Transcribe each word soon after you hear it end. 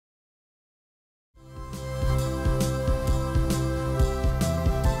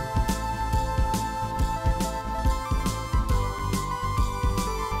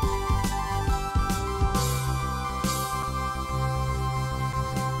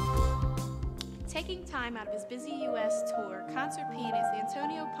Taking time out of his busy U.S. tour, concert pianist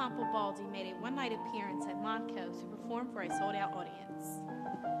Antonio Complibaldi made a one-night appearance at Monaco to perform for a sold-out audience.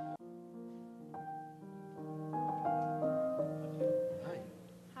 Hi.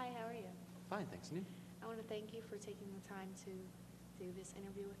 Hi, how are you? Fine, thanks. And you? I want to thank you for taking the time to do this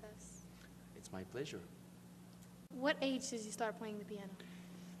interview with us. It's my pleasure. What age did you start playing the piano?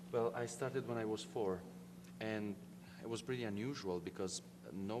 Well, I started when I was 4, and it was pretty unusual because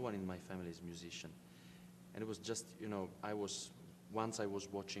no one in my family is a musician. And it was just, once I was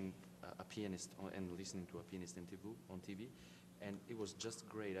watching a pianist and listening to a pianist on TV, and it was just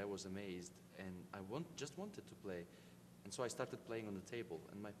great. I was amazed, and I just wanted to play. And so I started playing on the table,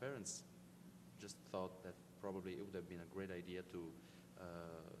 and my parents just thought that probably it would have been a great idea to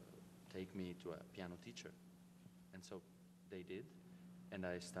take me to a piano teacher. And so they did, and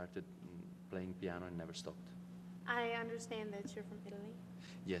I started playing piano and never stopped. I understand that you're from Italy.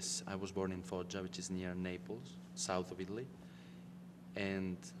 Yes, I was born in Foggia, which is near Naples, south of Italy.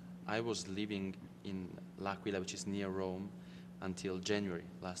 And I was living in L'Aquila, which is near Rome, until January,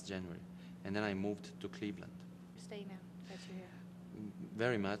 last January. And then I moved to Cleveland. Stay now that you're here.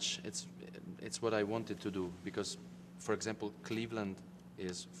 Very much. It's what I wanted to do because, for example, Cleveland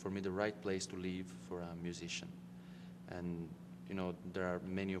is, for me, the right place to live for a musician. And, there are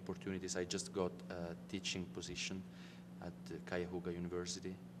many opportunities. I just got a teaching position at Cuyahoga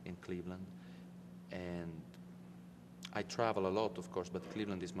University in Cleveland. And I travel a lot, of course, but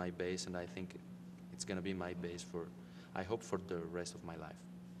Cleveland is my base, and I think it's going to be my base I hope, for the rest of my life.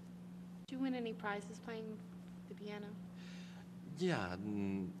 Did you win any prizes playing the piano? Yeah,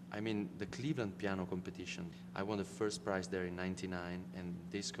 the Cleveland piano competition. I won the first prize there in '99, and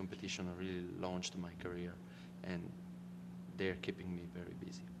this competition really launched my career, and they're keeping me very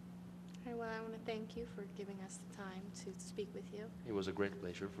busy. All right, well, I want to thank you for giving us the time to speak with you. It was a great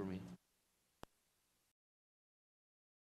pleasure for me.